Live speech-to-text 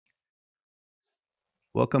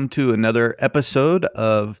Welcome to another episode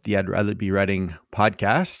of the I'd Rather Be Writing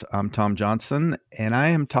podcast. I'm Tom Johnson, and I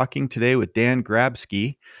am talking today with Dan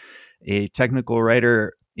Grabski, a technical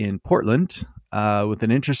writer in Portland with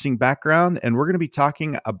an interesting background. And we're going to be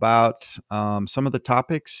talking about some of the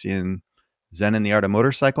topics in Zen and the Art of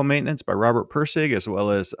Motorcycle Maintenance by Robert Pirsig, as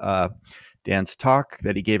well as Dan's talk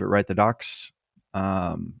that he gave at Write the Docs,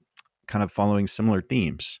 kind of following similar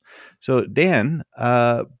themes. So, Dan,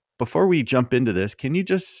 before we jump into this, can you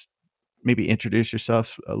just maybe introduce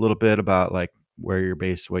yourself a little bit about like where you're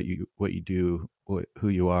based, what you do, who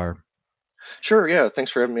you are? Sure, yeah.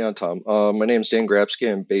 Thanks for having me on, Tom. My name's Dan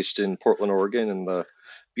Grabski. I'm based in Portland, Oregon, in the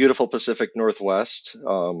beautiful Pacific Northwest.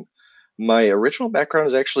 My original background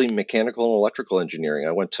is actually mechanical and electrical engineering.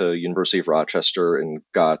 I went to University of Rochester and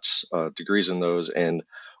got degrees in those, and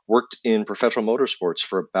worked in professional motorsports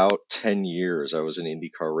for about 10 years. I was in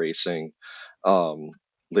IndyCar racing. Um,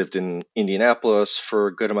 Lived in Indianapolis for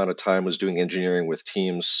a good amount of time. Was doing engineering with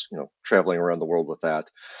teams, traveling around the world with that.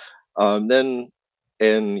 Then,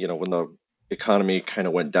 and when the economy kind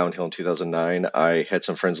of went downhill in 2009, I had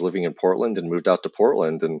some friends living in Portland and moved out to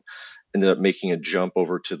Portland and ended up making a jump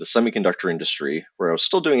over to the semiconductor industry where I was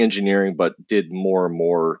still doing engineering, but did more and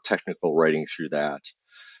more technical writing through that.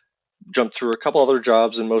 Jumped through a couple other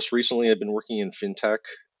jobs, and most recently I've been working in fintech.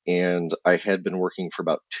 And I had been working for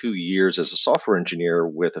about 2 years as a software engineer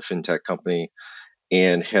with a fintech company,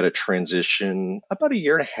 and had a transition about a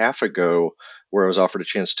year and a half ago where I was offered a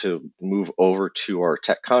chance to move over to our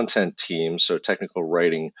tech content team, so technical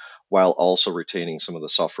writing, while also retaining some of the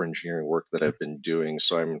software engineering work that I've been doing.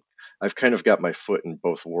 So I've kind of got my foot in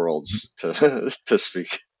both worlds to to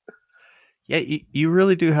speak. Yeah, you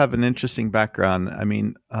really do have an interesting background. I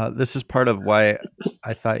mean, this is part of why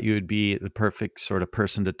I thought you would be the perfect sort of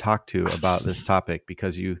person to talk to about this topic,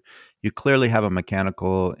 because you clearly have a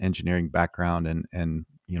mechanical engineering background and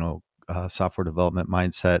software development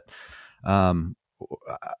mindset. Um,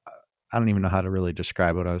 I don't even know how to really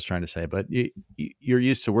describe what I was trying to say, but you're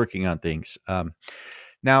used to working on things.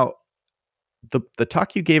 Now, the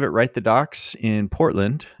talk you gave at Write the Docs in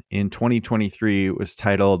Portland in 2023 was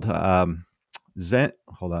titled Zen.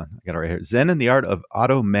 Hold on, I got it right here. Zen and the Art of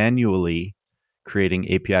Auto Manually Creating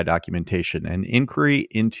API Documentation: An Inquiry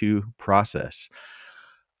into Process.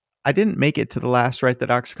 I didn't make it to the last Write the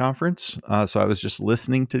Docs conference, so I was just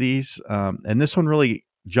listening to these, and this one really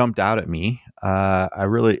jumped out at me. I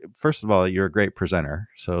really, first of all, you're a great presenter,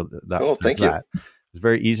 so Oh, there's thank you. that. It's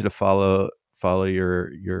very easy to follow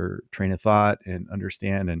your train of thought and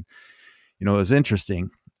understand, and it was interesting.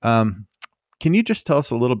 Can you just tell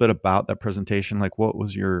us a little bit about that presentation? Like, what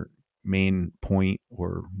was your main point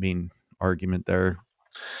or main argument there?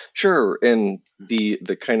 Sure. And the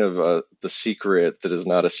kind of the secret that is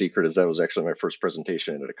not a secret is that was actually my first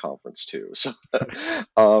presentation at a conference too. So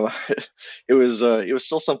um, it was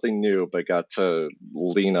still something new, but got to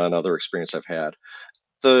lean on other experience I've had.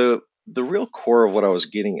 The real core of what I was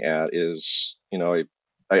getting at is,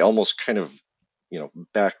 I almost kind of,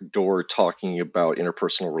 backdoor talking about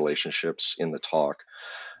interpersonal relationships in the talk.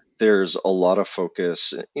 There's a lot of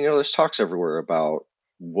focus, there's talks everywhere about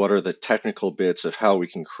what are the technical bits of how we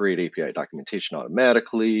can create API documentation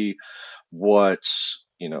automatically, what,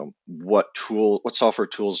 what software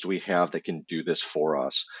tools do we have that can do this for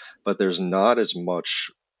us? But there's not as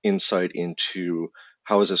much insight into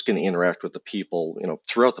how is this going to interact with the people,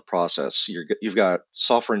 throughout the process. You've got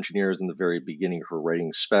software engineers in the very beginning who are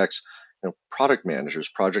writing specs, product managers,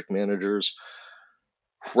 project managers,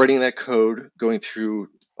 writing that code, going through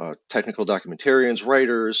technical documentarians,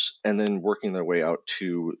 writers, and then working their way out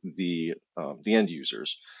to the end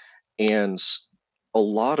users. And a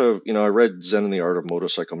lot of, I read Zen and the Art of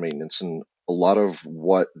Motorcycle Maintenance, and a lot of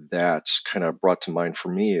what that's kind of brought to mind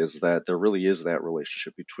for me is that there really is that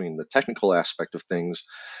relationship between the technical aspect of things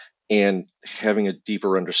and having a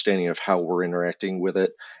deeper understanding of how we're interacting with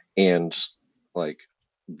it, and like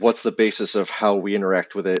what's the basis of how we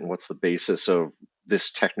interact with it, and what's the basis of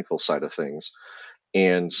this technical side of things.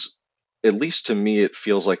 And at least to me, it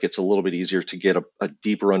feels like it's a little bit easier to get a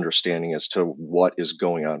deeper understanding as to what is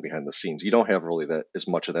going on behind the scenes. You don't have really that as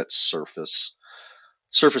much of that surface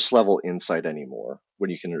level insight anymore, when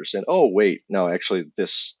you can understand, oh wait, no, actually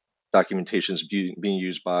this documentation is being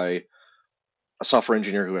used by a software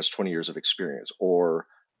engineer who has 20 years of experience, or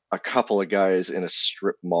a couple of guys in a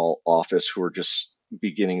strip mall office who are just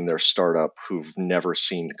beginning their startup who've never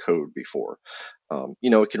seen code before.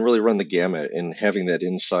 It can really run the gamut, and having that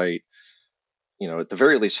insight, at the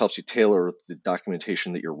very least helps you tailor the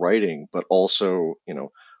documentation that you're writing, but also,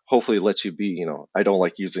 hopefully lets you be, I don't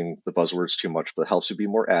like using the buzzwords too much, but helps you be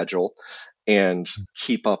more agile and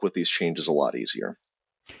keep up with these changes a lot easier.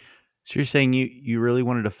 So you're saying you really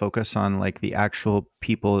wanted to focus on like the actual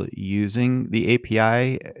people using the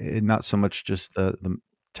API, and not so much just the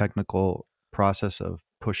technical process of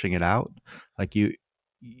pushing it out. Like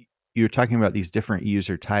you're talking about these different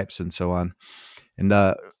user types and so on. And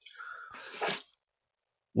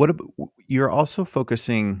you're also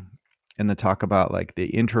focusing in the talk about like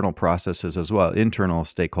the internal processes as well, internal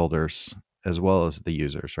stakeholders as well as the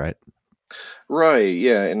users, right? Right,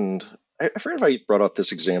 yeah, and I forget if I brought up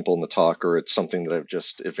this example in the talk or it's something that I've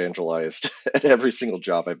just evangelized at every single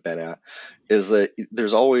job I've been at, is that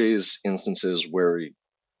there's always instances where,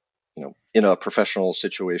 in a professional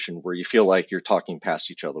situation where you feel like you're talking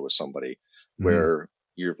past each other with somebody, Hmm. where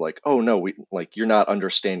you're like, oh no, you're not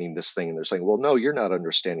understanding this thing, and they're saying, well, no, you're not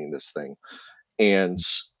understanding this thing, and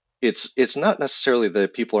it's not necessarily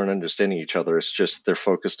that people aren't understanding each other. It's just they're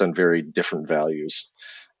focused on very different values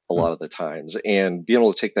a Hmm. lot of the times, and being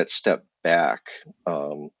able to take that step back,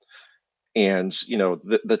 and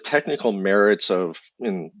the technical merits of,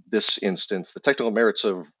 in this instance, the technical merits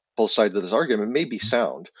of both sides of this argument may be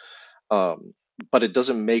sound, um, but it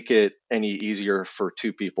doesn't make it any easier for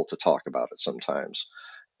two people to talk about it sometimes.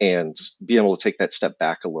 And being able to take that step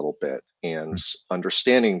back a little bit and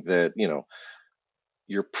understanding that,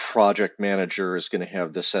 your project manager is going to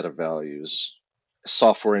have this set of values, a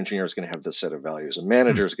software engineer is going to have this set of values, a Hmm.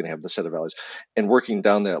 manager is going to have this set of values, and working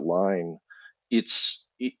down that line,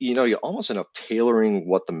 you almost end up tailoring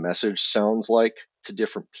what the message sounds like to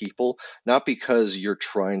different people, not because you're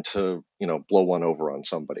trying to blow one over on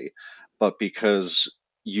somebody, but because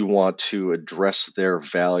you want to address their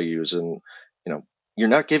values, and you know you're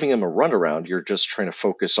not giving them a runaround, you're just trying to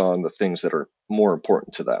focus on the things that are more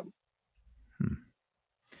important to them. Hmm.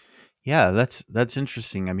 Yeah, that's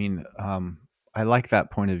interesting. I mean, I like that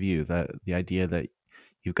point of view, that the idea that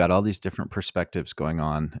you've got all these different perspectives going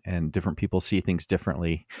on and different people see things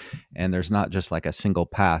differently, and there's not just like a single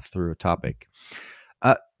path through a topic.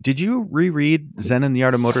 Did you reread Zen and the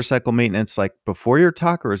Art of Motorcycle Maintenance like before your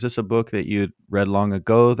talk, or is this a book that you'd read long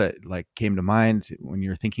ago that like came to mind when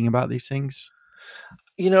you're thinking about these things?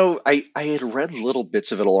 I had read little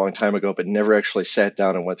bits of it a long time ago, but never actually sat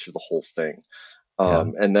down and went through the whole thing. Yeah.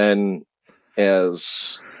 And then,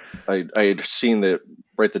 as I had seen that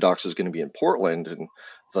Write the Docs is going to be in Portland, and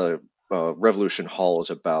the Revolution Hall is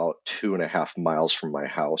about 2.5 miles from my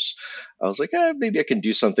house, I was like, maybe I can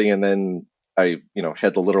do something. And then I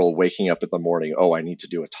had the literal waking up in the morning, oh, I need to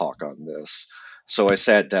do a talk on this. So I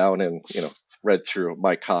sat down and, read through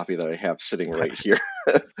my copy that I have sitting right here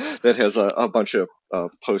that has a bunch of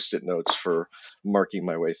post-it notes for marking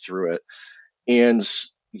my way through it. And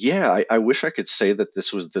yeah, I wish I could say that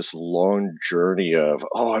this was this long journey of,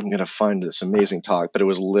 oh, I'm going to find this amazing talk, but it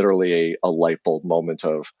was literally a light bulb moment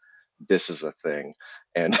of, this is a thing.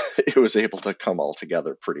 And it was able to come all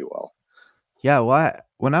together pretty well. Yeah, well,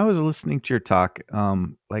 when I was listening to your talk,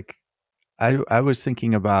 like I was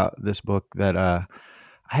thinking about this book that I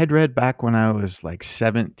had read back when I was like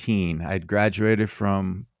 17. I'd graduated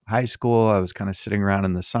from high school. I was kind of sitting around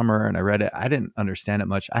in the summer and I read it. I didn't understand it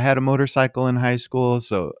much. I had a motorcycle in high school,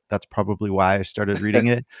 so that's probably why I started reading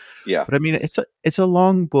it. Yeah, But I mean, it's a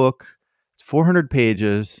long book. It's 400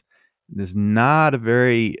 pages. There's not a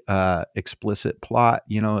very explicit plot.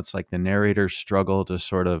 It's like the narrator's struggle to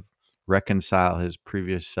sort of reconcile his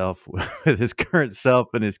previous self with his current self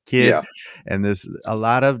and his kid, yeah, and there's a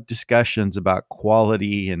lot of discussions about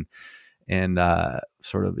quality and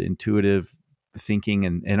sort of intuitive thinking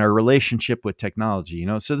and our relationship with technology.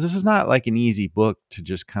 So this is not like an easy book to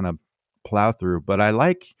just kind of plow through, but I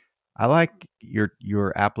like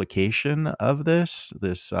your application of this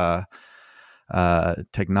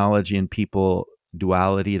technology and people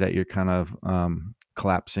duality that you're kind of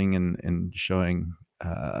collapsing and showing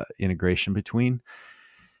integration between.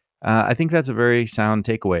 I think that's a very sound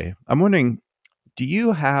takeaway. I'm wondering, do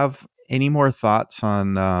you have any more thoughts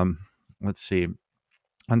on, let's see,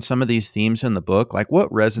 on some of these themes in the book? Like what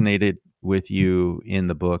resonated with you in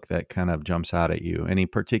the book that kind of jumps out at you? Any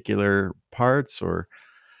particular parts or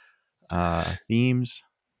themes?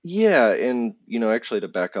 yeah. And actually, to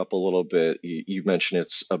back up a little bit, you mentioned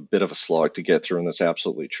it's a bit of a slog to get through, and that's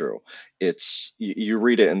absolutely true. You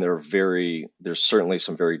read it, and there's certainly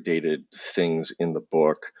some very dated things in the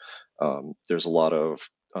book. There's a lot of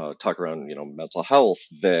talk around mental health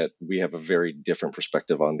that we have a very different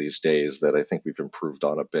perspective on these days that I think we've improved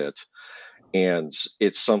on a bit. And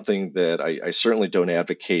it's something that I certainly don't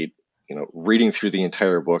advocate, reading through the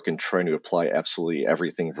entire book and trying to apply absolutely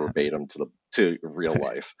everything verbatim to real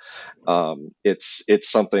life.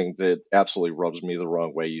 It's something that absolutely rubs me the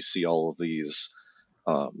wrong way. You see all of these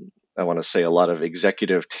I want to say, a lot of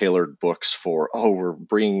executive tailored books for, oh, we're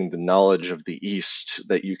bringing the knowledge of the East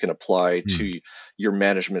that you can apply Hmm. to your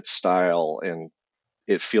management style. And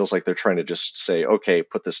it feels like they're trying to just say, okay,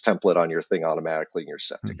 put this template on your thing automatically and you're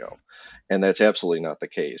set to go. And that's absolutely not the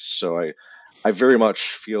case. So I very much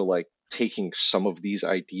feel like taking some of these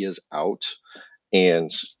ideas out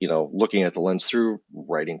and, looking at the lens through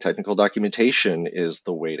writing technical documentation is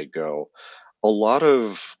the way to go. A lot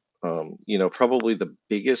of, probably the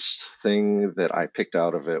biggest thing that I picked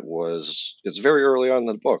out of it was it's very early on in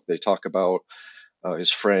the book. They talk about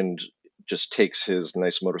his friend just takes his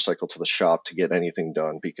nice motorcycle to the shop to get anything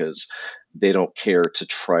done because they don't care to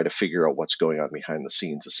try to figure out what's going on behind the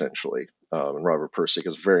scenes, essentially. And Robert Pirsig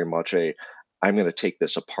is very much I'm going to take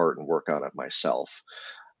this apart and work on it myself.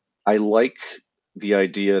 I like the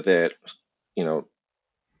idea that, you know,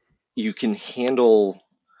 you can handle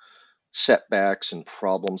setbacks and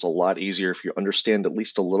problems a lot easier if you understand at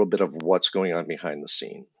least a little bit of what's going on behind the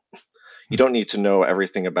scene. You don't need to know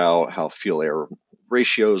everything about how fuel air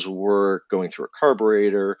ratios work, going through a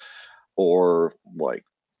carburetor, or like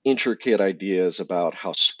intricate ideas about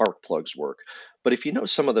how spark plugs work. But if you know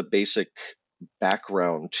some of the basic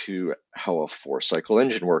background to how a 4-cycle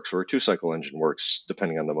engine works or a 2-cycle engine works,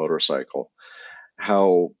 depending on the motorcycle,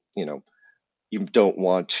 how, you don't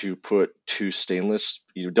want to put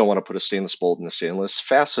you don't want to put a stainless bolt in a stainless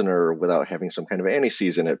fastener without having some kind of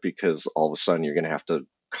anti-seize in it, because all of a sudden you're going to have to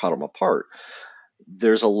cut them apart.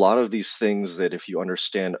 There's a lot of these things that if you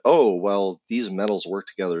understand, oh, well, these metals work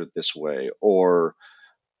together this way, or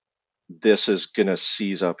this is going to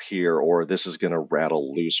seize up here, or this is going to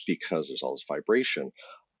rattle loose because there's all this vibration,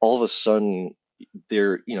 all of a sudden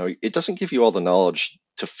it doesn't give you all the knowledge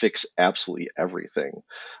to fix absolutely everything,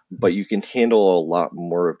 but you can handle a lot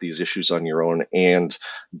more of these issues on your own and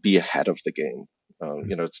be ahead of the game.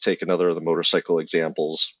 To take another of the motorcycle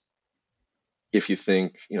examples, if you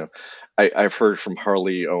think, I've heard from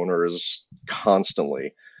Harley owners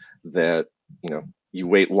constantly that, you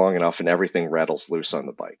wait long enough and everything rattles loose on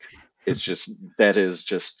the bike. That is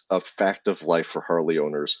just a fact of life for Harley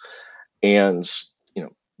owners. And,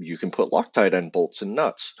 you can put Loctite on bolts and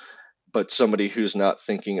nuts, but somebody who's not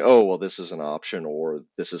thinking, oh, well, this is an option or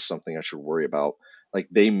this is something I should worry about, like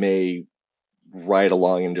they may ride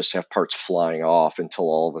along and just have parts flying off until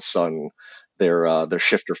all of a sudden their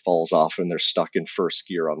shifter falls off and they're stuck in first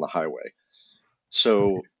gear on the highway.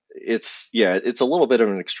 So it's a little bit of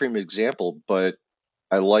an extreme example, but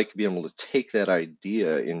I like being able to take that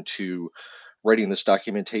idea into writing this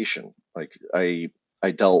documentation. Like I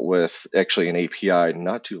dealt with actually an API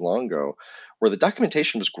not too long ago where the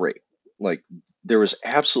documentation was great. Like there was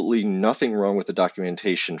absolutely nothing wrong with the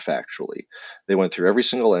documentation factually. They went through every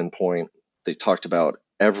single endpoint. They talked about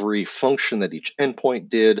every function that each endpoint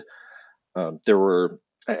did. There were,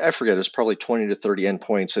 I forget, it's probably 20 to 30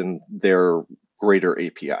 endpoints in their greater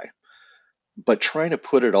API. But trying to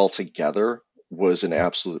put it all together was an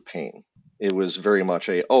absolute pain. It was very much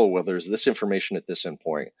oh, well, there's this information at this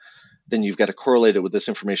endpoint. Then you've got to correlate it with this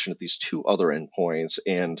information at these two other endpoints.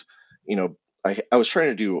 And, I was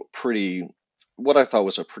trying to do what I thought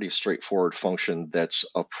was a pretty straightforward function that's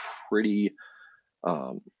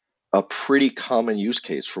um, a pretty common use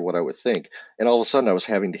case for what I would think. And all of a sudden I was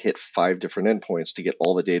having to hit 5 different endpoints to get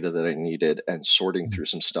all the data that I needed and sorting through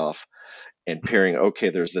some stuff and pairing, okay,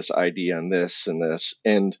 there's this ID on this and this.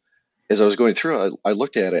 And as I was going through it, I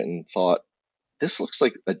looked at it and thought, this looks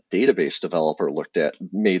like a database developer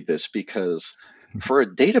made this, because for a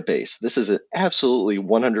database, this is absolutely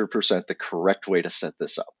 100% the correct way to set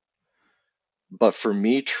this up. But for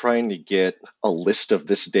me, trying to get a list of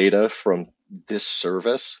this data from this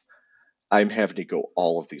service, I'm having to go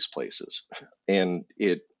all of these places. And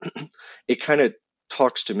it kind of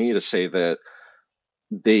talks to me to say that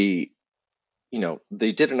they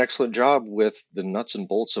they did an excellent job with the nuts and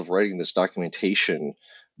bolts of writing this documentation,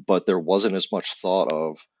 but there wasn't as much thought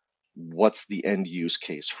of what's the end use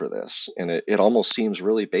case for this. And it almost seems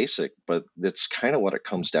really basic, but that's kind of what it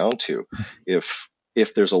comes down to.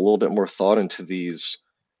 If there's a little bit more thought into these,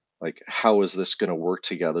 like how is this going to work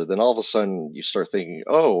together, then all of a sudden you start thinking,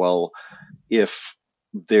 oh, well, if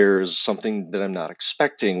there's something that I'm not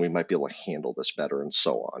expecting, we might be able to handle this better, and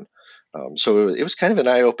so on. So it was kind of an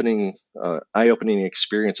eye-opening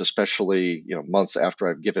experience, especially months after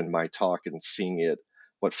I've given my talk and seeing it,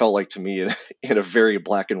 what felt like to me in a very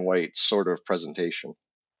black and white sort of presentation.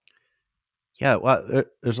 Yeah, well,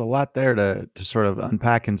 there's a lot there to sort of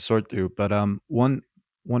unpack and sort through. But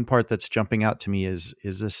one part that's jumping out to me is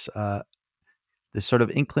this sort of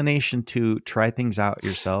inclination to try things out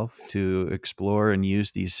yourself, to explore and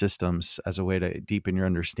use these systems as a way to deepen your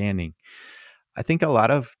understanding. I think a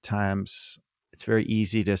lot of times it's very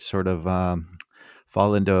easy to sort of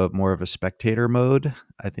fall into more of a spectator mode.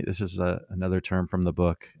 I think this is another term from the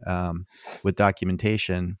book, with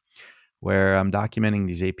documentation, where I'm documenting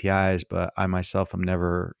these APIs, but I myself am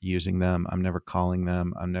never using them. I'm never calling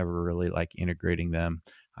them. I'm never really like integrating them.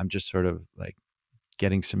 I'm just sort of like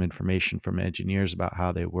getting some information from engineers about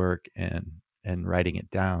how they work and writing it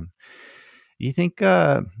down. You think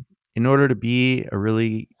in order to be a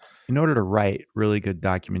really in order to write really good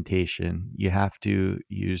documentation, you have to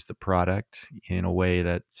use the product in a way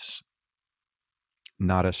that's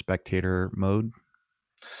not a spectator mode?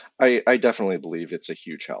 I definitely believe it's a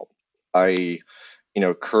huge help. I,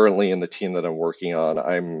 currently in the team that I'm working on,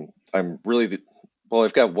 I'm really well,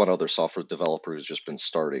 I've got one other software developer who's just been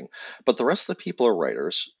starting, but the rest of the people are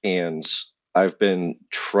writers, and I've been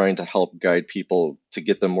trying to help guide people to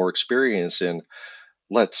get them more experience in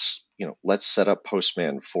let's set up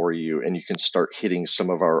Postman for you, and you can start hitting some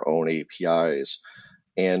of our own APIs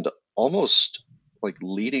and almost like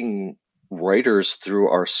leading writers through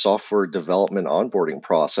our software development onboarding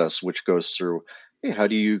process, which goes through, hey, how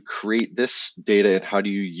do you create this data and how do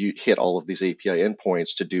you hit all of these API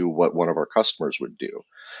endpoints to do what one of our customers would do?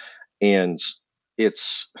 And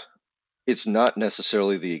it's it's not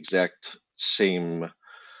necessarily the exact same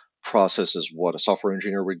process as what a software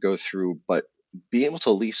engineer would go through, but being able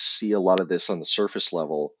to at least see a lot of this on the surface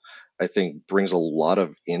level, I think brings a lot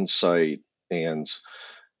of insight and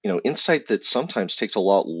insight that sometimes takes a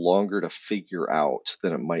lot longer to figure out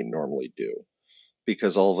than it might normally do.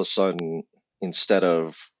 Because all of a sudden, instead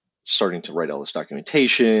of starting to write all this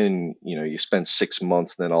documentation, you spend 6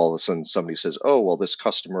 months, then all of a sudden somebody says, oh, well, this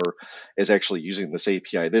customer is actually using this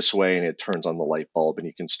API this way, and it turns on the light bulb, and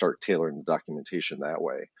you can start tailoring the documentation that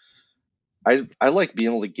way. I like being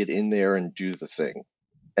able to get in there and do the thing.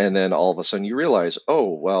 And then all of a sudden you realize,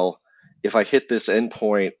 oh, well, if I hit this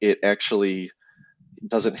endpoint, it actually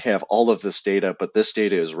doesn't have all of this data, but this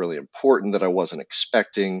data is really important that I wasn't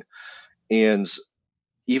expecting. And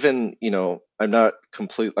even, I'm not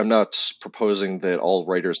proposing that all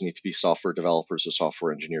writers need to be software developers or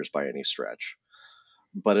software engineers by any stretch.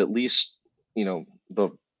 But at least, the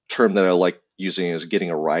term that I like using is getting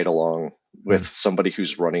a ride along Hmm. with somebody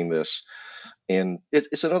who's running this. And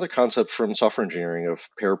it's another concept from software engineering of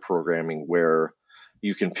pair programming, where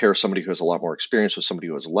you can pair somebody who has a lot more experience with somebody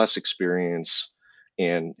who has less experience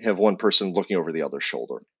and have one person looking over the other's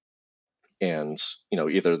shoulder. And,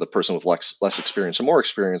 either the person with less experience or more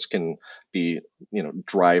experience can be,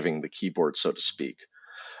 driving the keyboard, so to speak.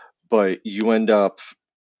 But you end up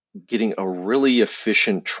getting a really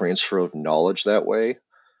efficient transfer of knowledge that way.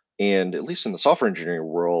 And at least in the software engineering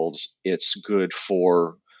world, it's good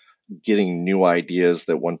for getting new ideas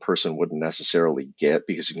that one person wouldn't necessarily get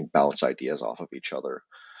because you can bounce ideas off of each other.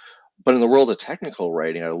 But in the world of technical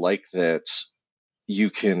writing, I like that you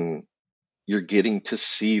can you're getting to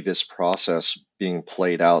see this process being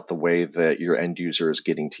played out the way that your end user is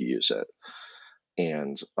getting to use it,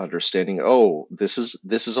 and understanding, oh, this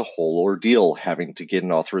is a whole ordeal having to get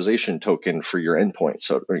an authorization token for your endpoint,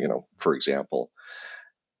 so, for example.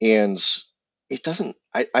 And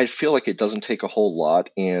I feel like it doesn't take a whole lot.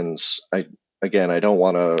 And I don't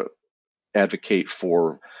want to advocate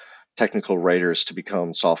for technical writers to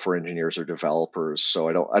become software engineers or developers, so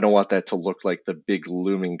I don't want that to look like the big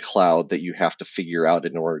looming cloud that you have to figure out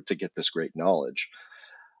in order to get this great knowledge.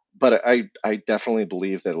 But I definitely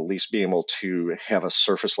believe that at least being able to have a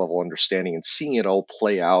surface level understanding and seeing it all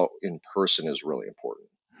play out in person is really important.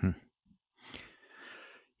 Hmm.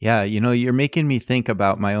 Yeah, you're making me think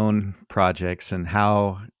about my own projects and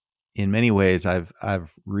how, in many ways, I've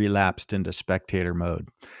relapsed into spectator mode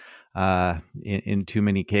in too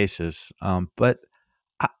many cases. But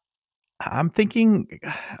I, I'm thinking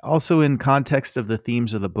also in context of the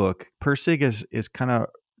themes of the book, Pirsig is kind of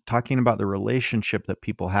talking about the relationship that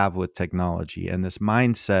people have with technology and this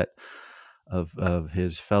mindset of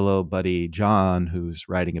his fellow buddy John, who's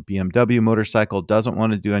riding a BMW motorcycle, doesn't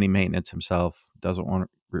want to do any maintenance himself, doesn't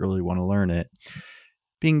really want to learn it,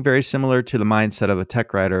 being very similar to the mindset of a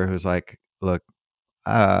tech writer who's like, look,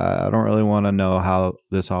 I don't really want to know how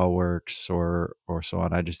this all works or so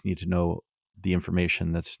on. I just need to know the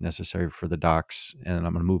information that's necessary for the docs, and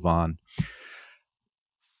I'm going to move on.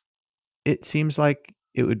 It seems like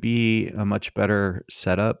it would be a much better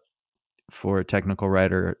setup for a technical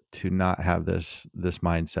writer to not have this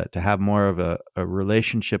mindset, to have more of a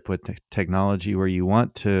relationship with technology where you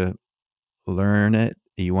want to learn it,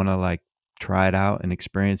 you want to like try it out and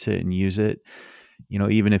experience it and use it.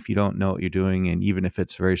 Even if you don't know what you're doing, and even if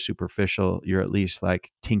it's very superficial, you're at least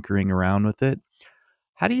like tinkering around with it.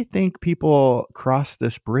 How do you think people cross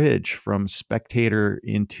this bridge from spectator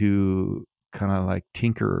into kind of like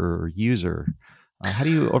tinker or user? How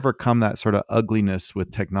do you overcome that sort of ugliness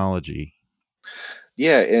with technology?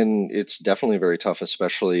 Yeah, and it's definitely very tough,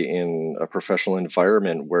 especially in a professional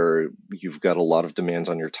environment where you've got a lot of demands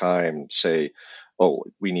on your time. Say, oh,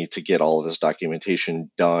 we need to get all of this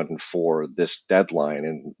documentation done for this deadline,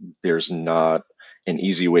 and there's not an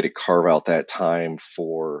easy way to carve out that time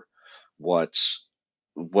for what's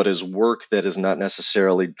what is work that is not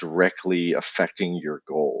necessarily directly affecting your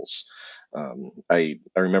goals. I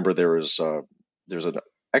remember there's an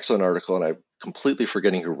excellent article, and I'm completely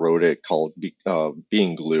forgetting who wrote it, called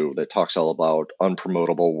 "Being Glue," that talks all about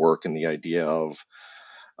unpromotable work and the idea of,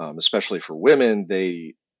 especially for women,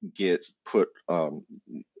 they get put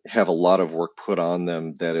have a lot of work put on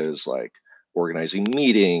them that is like organizing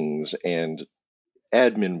meetings and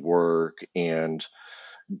admin work and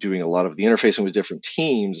doing a lot of the interfacing with different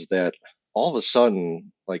teams, that all of a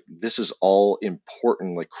sudden, like, this is all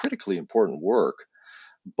important, like critically important work,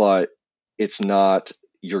 but it's not,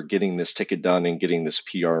 you're getting this ticket done and getting this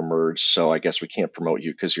PR merge, so I guess we can't promote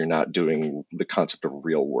you because you're not doing the concept of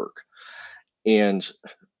real work. And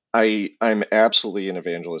I'm absolutely an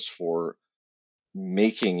evangelist for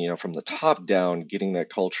making, from the top down, getting that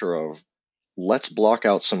culture of, let's block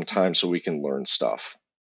out some time so we can learn stuff.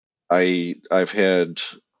 I've had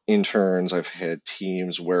interns, I've had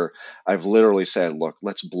teams where I've literally said, look,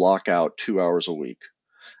 let's block out 2 hours a week.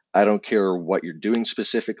 I don't care what you're doing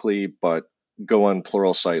specifically, but go on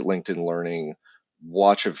Pluralsight, LinkedIn Learning,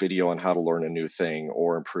 watch a video on how to learn a new thing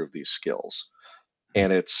or improve these skills.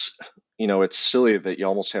 And it's silly that you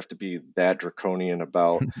almost have to be that draconian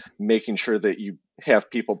about making sure that you have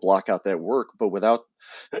people block out that work, but without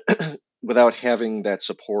having that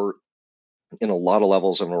support in a lot of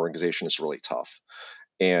levels of an organization is really tough.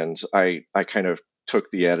 And I kind of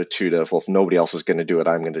took the attitude of, well, if nobody else is going to do it,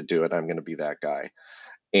 I'm going to do it. I'm going to be that guy.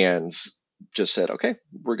 And just said, okay,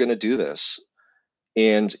 we're going to do this.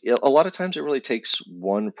 And a lot of times it really takes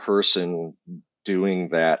one person doing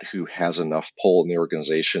that who has enough pull in the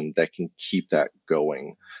organization that can keep that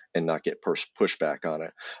going and not get pushback on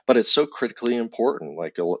it. But it's so critically important.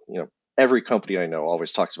 Like, every company I know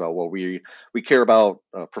always talks about, well, we care about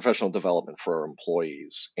professional development for our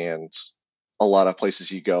employees, and a lot of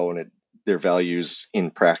places you go and their values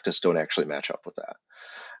in practice don't actually match up with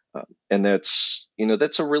that. And that's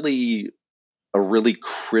a really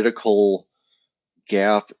critical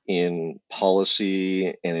gap in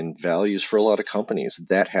policy and in values for a lot of companies.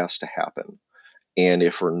 That has to happen. And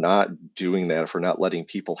if we're not doing that, if we're not letting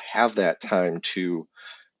people have that time to,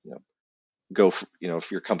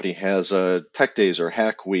 if your company has a tech days or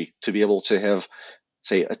hack week, to be able to have,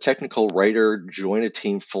 say, a technical writer join a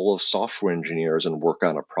team full of software engineers and work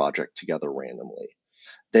on a project together randomly.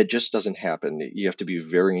 That just doesn't happen. You have to be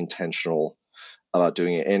very intentional about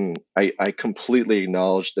doing it. And I completely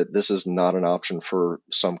acknowledge that this is not an option for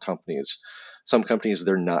some companies. Some companies,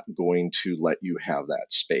 they're not going to let you have that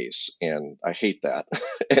space. And I hate that.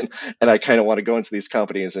 and I kind of want to go into these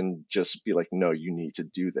companies and just be like, no, you need to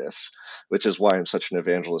do this, which is why I'm such an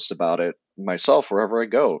evangelist about it myself wherever I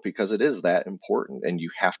go, because it is that important and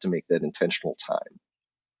you have to make that intentional time.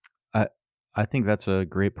 I I think that's a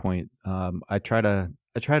great point. I try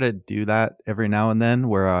to do that every now and then,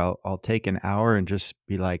 where I'll take an hour and just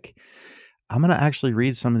be like, I'm gonna actually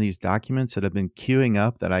read some of these documents that have been queuing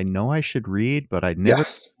up that I know I should read, but I Yeah. never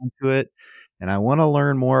got to it, and I want to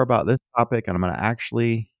learn more about this topic, and I'm gonna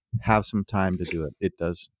actually have some time to do it. It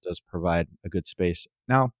does provide a good space.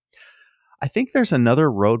 Now, I think there's another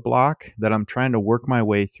roadblock that I'm trying to work my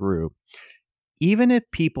way through. Even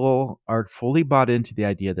if people are fully bought into the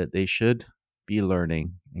idea that they should be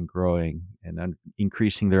learning and growing and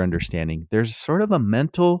increasing their understanding, there's sort of a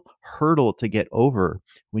mental hurdle to get over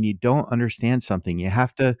when you don't understand something. You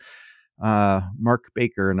have to, Mark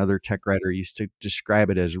Baker, another tech writer, used to describe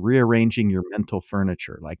it as rearranging your mental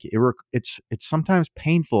furniture. Like it's sometimes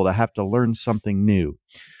painful to have to learn something new.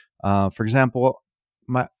 For example,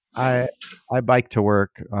 my I I bike to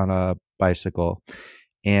work on a bicycle,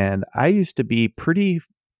 and I used to be pretty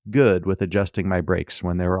good with adjusting my brakes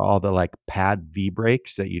when there were all the like pad V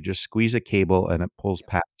brakes that you just squeeze a cable and it pulls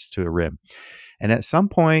pads to a rim. And at some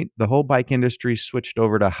point, the whole bike industry switched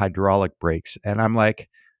over to hydraulic brakes, and I'm like,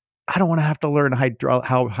 I don't want to have to learn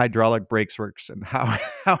how hydraulic brakes works and how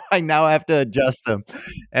how I now have to adjust them.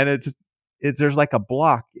 And it's there's like a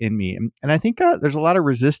block in me, and I think there's a lot of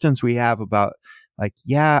resistance we have about, like,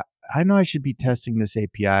 yeah, I know I should be testing this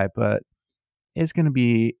API, but it's going to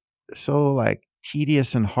be so like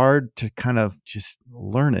tedious and hard to kind of just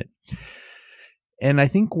learn it. And I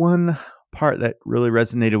think one part that really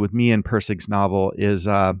resonated with me in Pirsig's novel is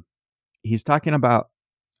he's talking about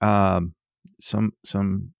um,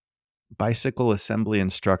 some bicycle assembly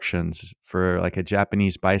instructions for like a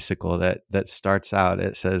Japanese bicycle that starts out.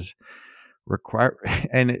 It says require,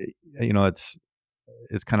 and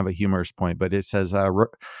it's kind of a humorous point, but it says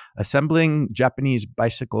assembling Japanese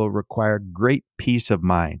bicycle require great peace of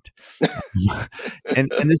mind.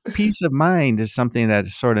 And this peace of mind is something that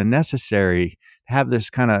is sort of necessary to have this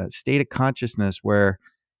kind of state of consciousness where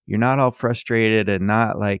you're not all frustrated and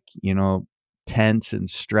not like, tense and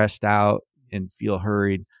stressed out and feel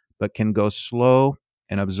hurried, but can go slow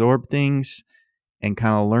and absorb things and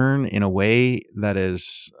kind of learn in a way that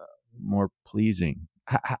is more pleasing.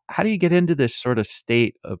 How do you get into this sort of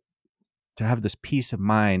state of to have this peace of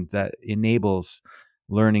mind that enables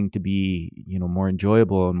learning to be, more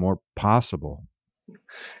enjoyable and more possible?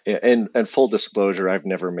 Yeah, and full disclosure, I've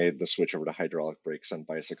never made the switch over to hydraulic brakes on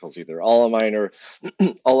bicycles either. All of mine are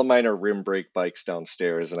all of mine are rim brake bikes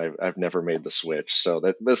downstairs, and I've never made the switch. So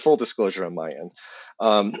that the full disclosure on my end.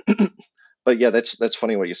 Um, but yeah, that's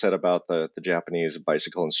funny what you said about the Japanese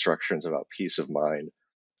bicycle instructions about peace of mind,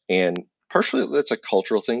 and partially that's a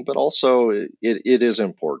cultural thing, but also it is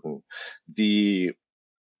important. The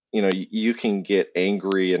you can get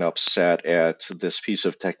angry and upset at this piece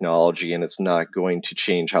of technology, and it's not going to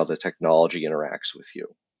change how the technology interacts with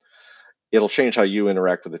you. It'll change how you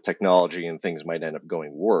interact with the technology, and things might end up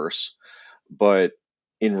going worse. But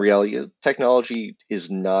in reality, technology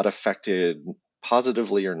is not affected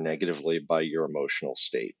positively or negatively by your emotional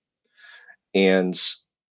state. And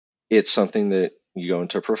it's something that you go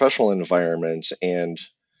into a professional environment, and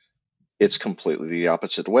it's completely the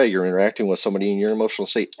opposite way. You're interacting with somebody, and your emotional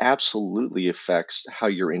state absolutely affects how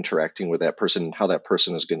you're interacting with that person and how that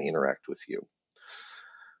person is going to interact with you.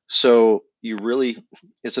 So you really,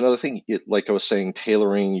 it's another thing, like I was saying,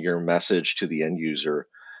 tailoring your message to the end user.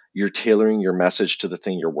 You're tailoring your message to the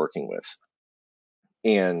thing you're working with.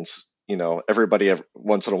 And, everybody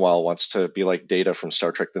once in a while wants to be like Data from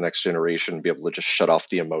Star Trek The Next Generation, be able to just shut off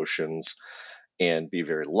the emotions and be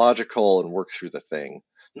very logical and work through the thing.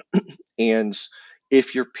 And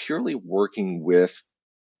if you're purely working with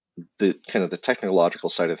the kind of the technological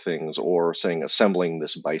side of things, or saying assembling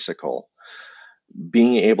this bicycle,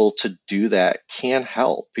 being able to do that can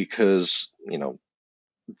help, because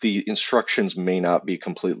the instructions may not be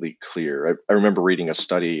completely clear. I remember reading a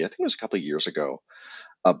study, I think it was a couple of years ago,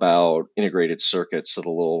 about integrated circuits, the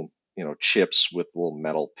little chips with little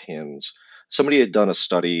metal pins. Somebody had done a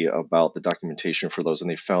study about the documentation for those, and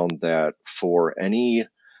they found that for any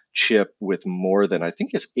chip with more than, I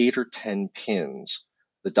think it's 8 or 10 pins,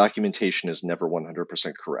 the documentation is never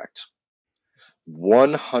 100% correct.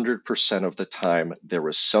 100% of the time, there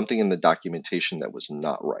was something in the documentation that was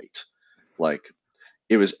not right. Like,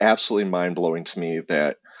 it was absolutely mind blowing to me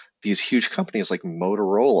that these huge companies like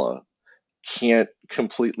Motorola can't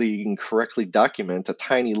completely and correctly document a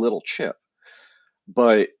tiny little chip.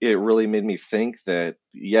 But it really made me think that,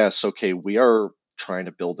 yes, okay, we are trying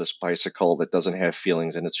to build this bicycle that doesn't have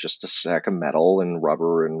feelings, and it's just a sack of metal and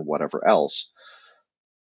rubber and whatever else.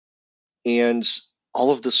 And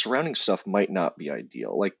all of the surrounding stuff might not be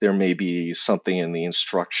ideal. Like, there may be something in the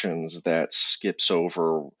instructions that skips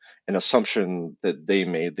over an assumption that they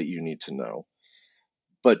made that you need to know.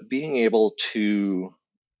 But being able to,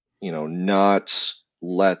 not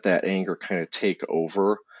let that anger kind of take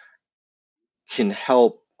over can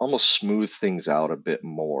help almost smooth things out a bit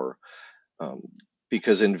more. Um,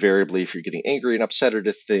 because invariably, if you're getting angry and upset at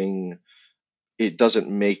a thing, it doesn't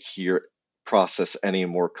make your process any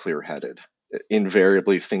more clear-headed.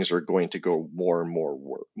 Invariably, things are going to go more and more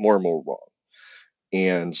wrong,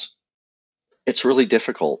 and it's really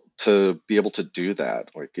difficult to be able to do that.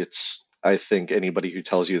 Like, I think anybody who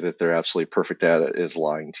tells you that they're absolutely perfect at it is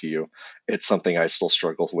lying to you. It's something I still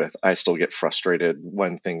struggle with. I still get frustrated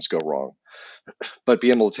when things go wrong. But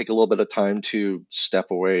being able to take a little bit of time to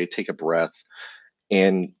step away, take a breath,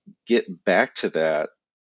 and get back to that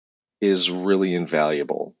is really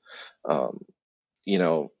invaluable. Um,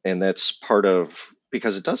 and that's part of,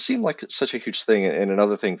 because it does seem like such a huge thing. And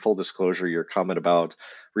another thing, full disclosure, your comment about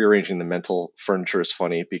rearranging the mental furniture is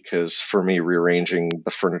funny, because for me, rearranging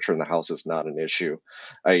the furniture in the house is not an issue.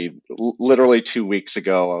 Literally 2 weeks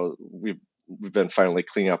ago, we've been finally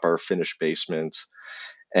cleaning up our finished basement,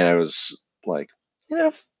 and I was like,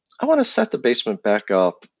 yeah, I want to set the basement back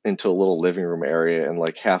up into a little living room area. And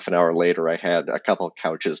like half an hour later, I had a couple of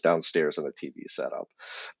couches downstairs and a TV set up.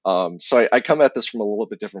 So I come at this from a little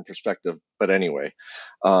bit different perspective. But anyway,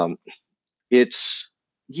 um, it's,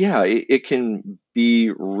 yeah, it can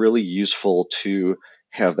be really useful to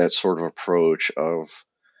have that sort of approach of,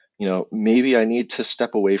 maybe I need to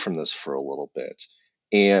step away from this for a little bit.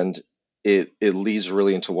 And it leads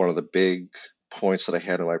really into one of the big points that I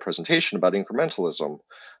had in my presentation about incrementalism,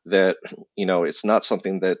 that, it's not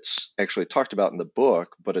something that's actually talked about in the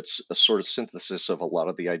book, but it's a sort of synthesis of a lot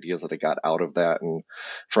of the ideas that I got out of that and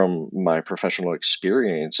from my professional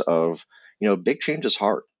experience of, big change is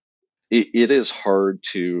hard. It is hard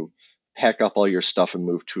to pack up all your stuff and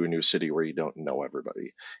move to a new city where you don't know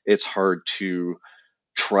everybody. It's hard to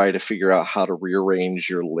try to figure out how to rearrange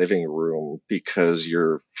your living room because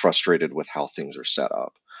you're frustrated with how things are set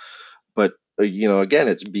up. But, again,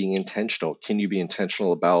 it's being intentional. Can you be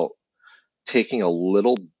intentional about taking a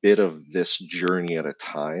little bit of this journey at a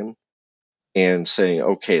time and saying,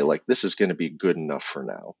 okay, like this is going to be good enough for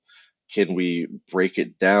now? Can we break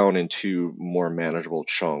it down into more manageable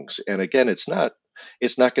chunks? And again, it's not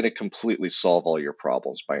going to completely solve all your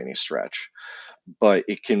problems by any stretch, but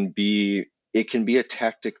it can be a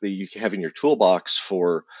tactic that you have in your toolbox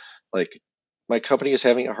for, like, my company is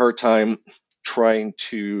having a hard time trying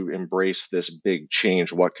to embrace this big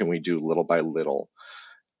change. What can we do little by little?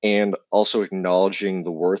 And also acknowledging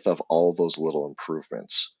the worth of all those little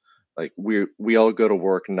improvements. Like, we all go to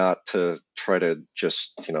work not to try to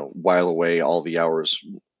just, while away all the hours.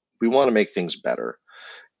 We want to make things better.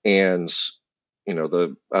 And,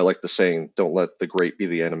 the I like the saying, don't let the great be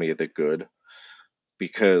the enemy of the good, Yeah.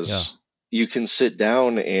 because you can sit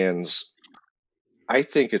down, and I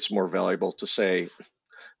think it's more valuable to say,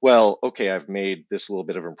 well, okay, I've made this little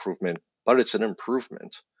bit of improvement, but it's an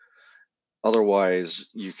improvement. Otherwise,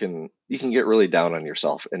 you can get really down on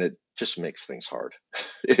yourself, and it just makes things hard.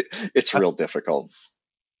 It's I, real difficult.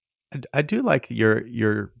 I do like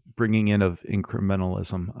your bringing in of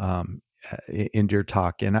incrementalism into your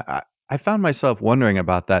talk, and I found myself wondering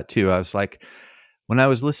about that too. I was like, when I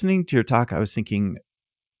was listening to your talk, I was thinking,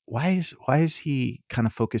 why is he kind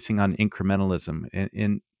of focusing on incrementalism?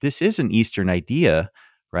 And this is an Eastern idea,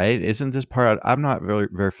 right? Isn't this part? I'm not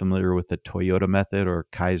very familiar with the Toyota method or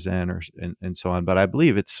Kaizen and so on, but I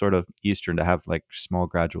believe it's sort of Eastern to have like small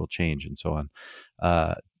gradual change and so on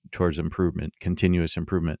uh, towards improvement, continuous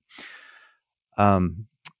improvement. Um,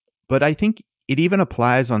 but I think it even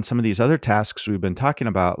applies on some of these other tasks we've been talking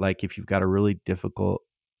about, like if you've got a really difficult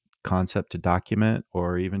concept to document,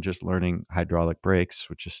 or even just learning hydraulic brakes,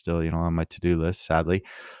 which is still, on my to-do list, sadly.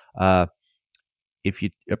 Uh, if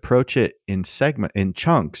you approach it in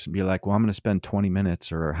chunks and be like, well, I'm going to spend 20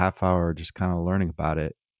 minutes or a half hour just kind of learning about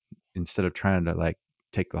it, instead of trying to like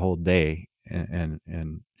take the whole day and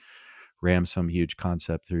ram some huge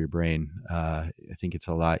concept through your brain. I think it's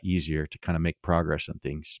a lot easier to kind of make progress on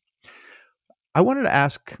things. I wanted to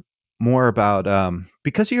ask more about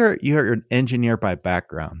because you're an engineer by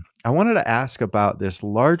background. I wanted to ask about this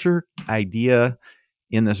larger idea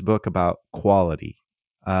in this book about quality.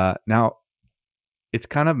 Now, it's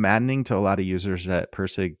kind of maddening to a lot of users that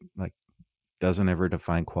Pirsig like doesn't ever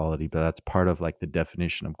define quality, but that's part of like the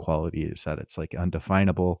definition of quality, is that it's like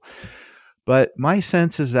undefinable. But my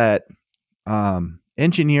sense is that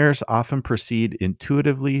engineers often proceed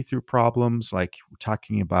intuitively through problems. Like we're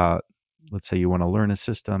talking about, let's say you want to learn a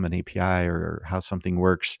system, an API, or how something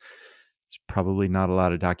works. There's probably not a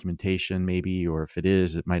lot of documentation, maybe, or if it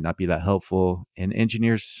is, it might not be that helpful. And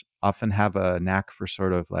engineers often have a knack for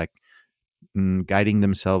sort of like guiding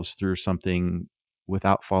themselves through something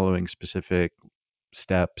without following specific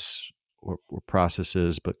steps or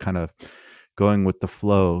processes, but kind of going with the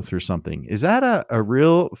flow through something. Is that a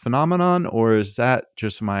real phenomenon, or is that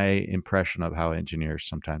just my impression of how engineers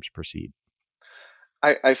sometimes proceed?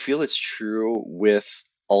 I feel it's true with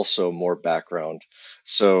also more background.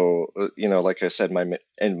 So, like I said,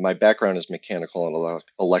 my background is mechanical and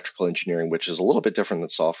electrical engineering, which is a little bit different than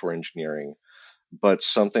software engineering, but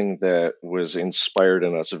something that was inspired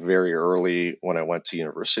in us very early when I went to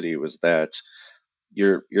university was that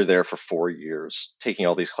you're there for 4 years taking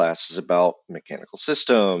all these classes about mechanical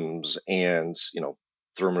systems and,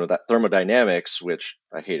 thermodynamics, which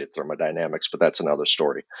I hated thermodynamics, but that's another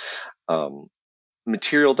story. Um,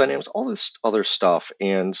 Material dynamics, all this other stuff,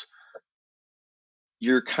 and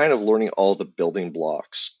you're kind of learning all the building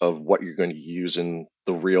blocks of what you're going to use in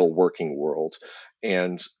the real working world.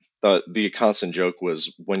 And the constant joke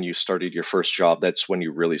was, when you started your first job, that's when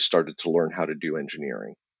you really started to learn how to do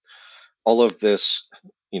engineering. All of this,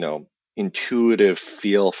 intuitive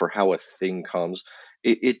feel for how a thing comes,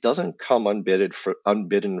 it doesn't come unbidden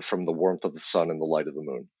from the warmth of the sun and the light of the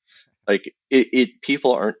moon. Like,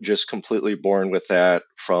 people aren't just completely born with that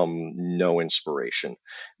from no inspiration.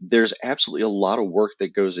 There's absolutely a lot of work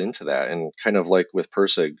that goes into that. And kind of like with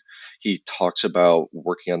Pirsig, he talks about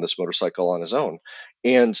working on this motorcycle on his own.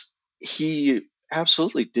 And he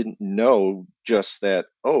absolutely didn't know just that,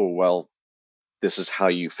 oh, well, this is how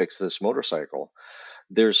you fix this motorcycle.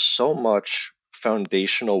 There's so much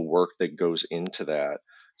foundational work that goes into that,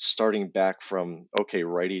 starting back from, okay,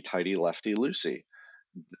 righty tighty, lefty loosey.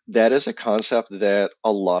 That is a concept that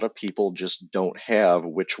a lot of people just don't have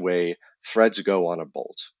which way threads go on a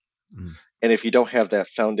bolt. Mm, And if you don't have that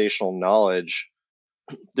foundational knowledge,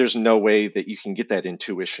 there's no way that you can get that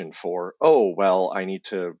intuition for, oh, well, I need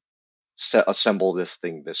to assemble this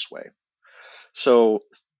thing this way. So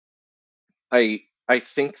I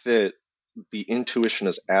think that the intuition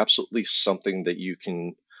is absolutely something that you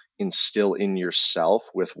can instill in yourself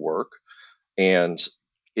with work. And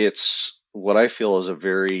it's what I feel is a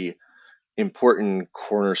very important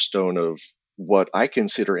cornerstone of what I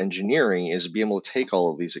consider engineering is being able to take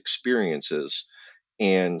all of these experiences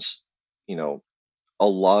and, you know, a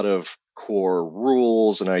lot of core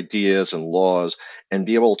rules and ideas and laws and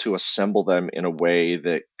be able to assemble them in a way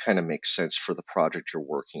that kind of makes sense for the project you're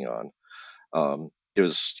working on. It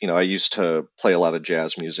was, I used to play a lot of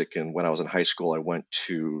jazz music, and when I was in high school, I went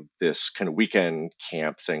to this kind of weekend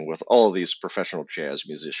camp thing with all of these professional jazz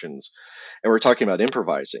musicians, and we are talking about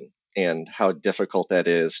improvising and how difficult that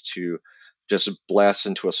is to just blast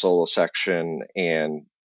into a solo section and,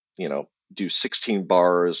 do 16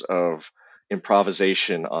 bars of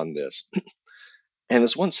improvisation on this. And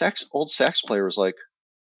this one old sax player was like,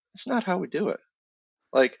 "It's not how we do it.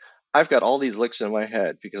 Like, I've got all these licks in my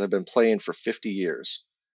head because I've been playing for 50 years."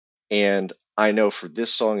 And I know for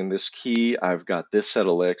this song in this key, I've got this set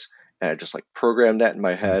of licks, and I just like program that in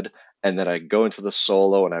my mm, head, and then I go into the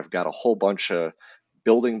solo, and I've got a whole bunch of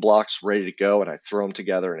building blocks ready to go, and I throw them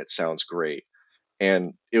together, and it sounds great.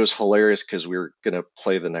 And it was hilarious because we were gonna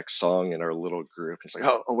play the next song in our little group. He's like,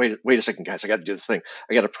 "Oh, wait a second, guys! I got to do this thing.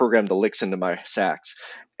 I got to program the licks into my sax."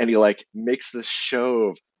 And he like makes this show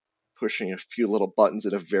of pushing a few little buttons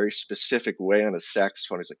in a very specific way on his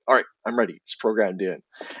saxophone. He's like, "All right, I'm ready. It's programmed in."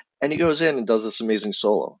 And he goes in and does this amazing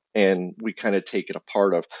solo. And we kind of take it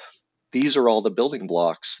apart of these are all the building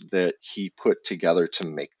blocks that he put together to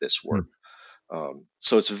make this mm, work.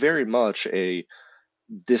 So it's very much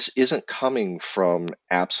this isn't coming from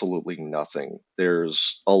absolutely nothing.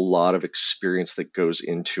 There's a lot of experience that goes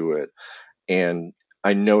into it. And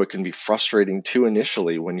I know it can be frustrating too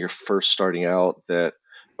initially when you're first starting out that,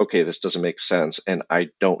 okay, this doesn't make sense. And I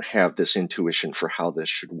don't have this intuition for how this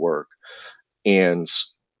should work. And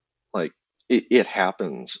like it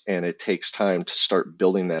happens and it takes time to start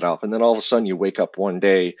building that up. And then all of a sudden you wake up one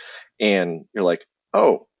day and you're like,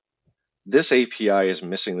 oh, this API is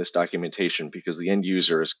missing this documentation because the end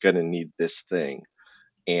user is going to need this thing.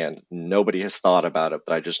 And nobody has thought about it,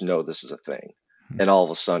 but I just know this is a thing. mm. And all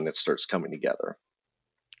of a sudden it starts coming together.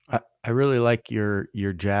 I really like your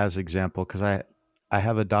jazz example because I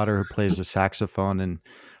have a daughter who plays the saxophone, and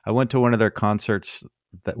I went to one of their concerts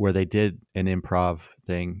where they did an improv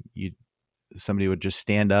thing. Somebody would just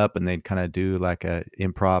stand up and they'd kind of do like a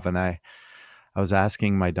improv, and I was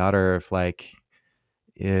asking my daughter if like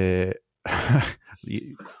eh,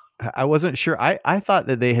 I wasn't sure. I thought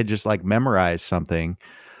that they had just like memorized something,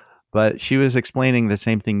 but she was explaining the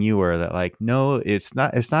same thing you were, that like, no, it's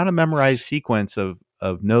not a memorized sequence of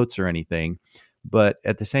notes or anything, but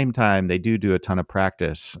at the same time they do a ton of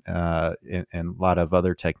practice and a lot of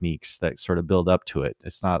other techniques that sort of build up to it.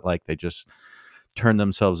 It's not like they just turn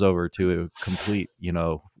themselves over to a complete,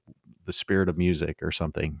 the spirit of music or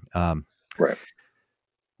something. Right.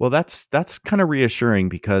 Well, that's kind of reassuring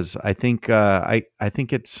because I think I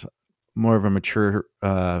think it's more of a mature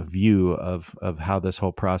view of how this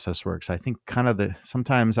whole process works. I think kind of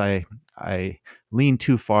sometimes I lean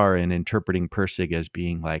too far in interpreting Pirsig as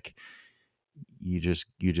being like you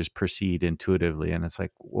just proceed intuitively, and it's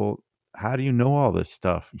like, well, how do you know all this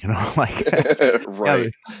stuff? Like yeah,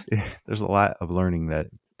 Right. there's a lot of learning that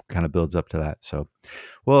kind of builds up to that. So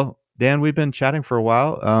well, Dan, we've been chatting for a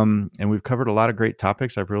while, and we've covered a lot of great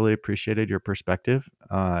topics. I've really appreciated your perspective,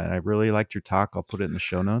 and I really liked your talk. I'll put it in the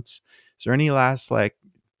show notes. Is there any last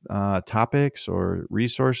topics or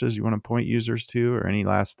resources you want to point users to, or any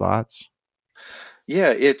last thoughts? Yeah,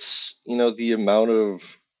 it's, the amount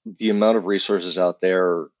of resources out there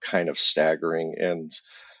are kind of staggering. And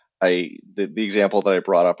the example that I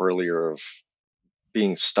brought up earlier of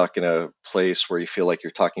being stuck in a place where you feel like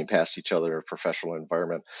you're talking past each other in a professional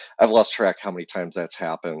environment. I've lost track how many times that's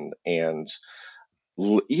happened. And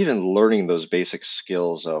even learning those basic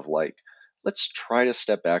skills of like, let's try to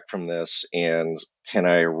step back from this and can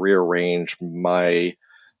I rearrange my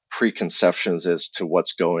preconceptions as to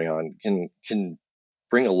what's going on can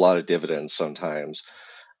bring a lot of dividends sometimes.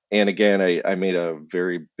 And again, I made a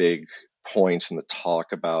very big point in the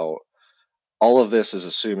talk about all of this is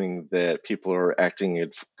assuming that people are acting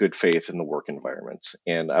in good faith in the work environment.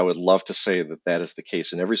 And I would love to say that that is the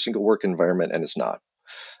case in every single work environment, and it's not.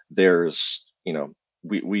 There's,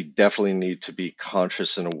 we definitely need to be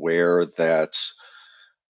conscious and aware that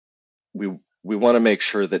we we want to make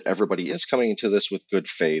sure that everybody is coming into this with good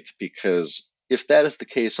faith, because if that is the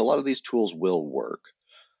case, a lot of these tools will work.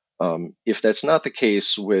 If that's not the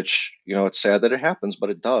case, which, it's sad that it happens,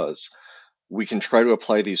 but it does, we can try to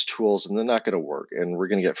apply these tools and they're not going to work and we're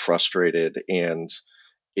going to get frustrated. And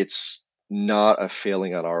it's not a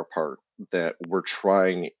failing on our part that we're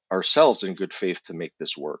trying ourselves in good faith to make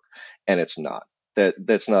this work. And it's not.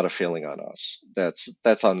 That's not a failing on us.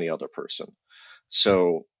 That's on the other person.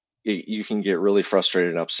 So you can get really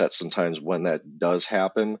frustrated and upset sometimes when that does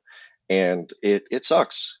happen, and it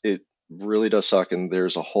sucks. It really does suck, and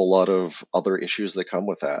there's a whole lot of other issues that come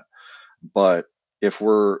with that. But if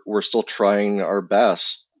we're still trying our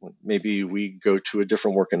best, maybe we go to a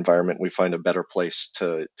different work environment, we find a better place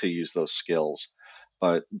to use those skills.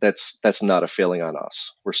 But that's not a failing on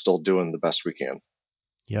us. We're still doing the best we can.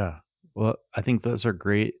 Yeah. Well, I think those are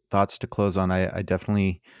great thoughts to close on. I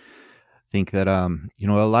definitely think that, a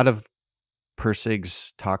lot of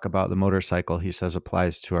Pirsig's talk about the motorcycle, he says,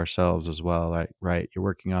 applies to ourselves as well. Right.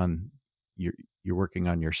 You're, you're working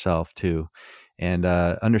on yourself too. And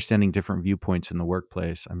understanding different viewpoints in the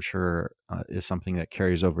workplace, I'm sure, is something that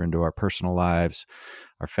carries over into our personal lives,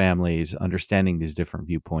 our families, understanding these different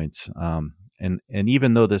viewpoints. And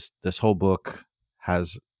even though this whole book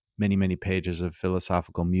has many, many pages of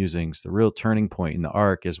philosophical musings, the real turning point in the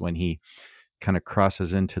arc is when he kind of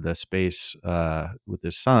crosses into the space with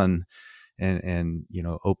his son, and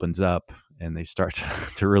opens up, and they start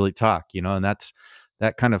to really talk, and that's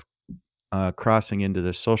that kind of crossing into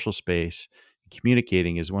this social space,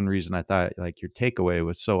 communicating, is one reason I thought, like, your takeaway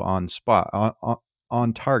was so on spot,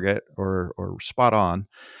 on target, or spot on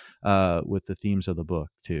with the themes of the book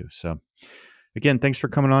too. So again, thanks for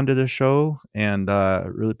coming on to this show, and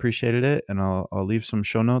really appreciated it. And I'll leave some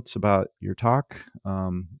show notes about your talk,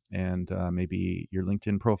 and maybe your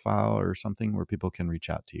LinkedIn profile or something where people can reach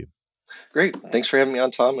out to you. Great. Thanks for having me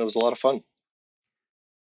on, Tom. It was a lot of fun.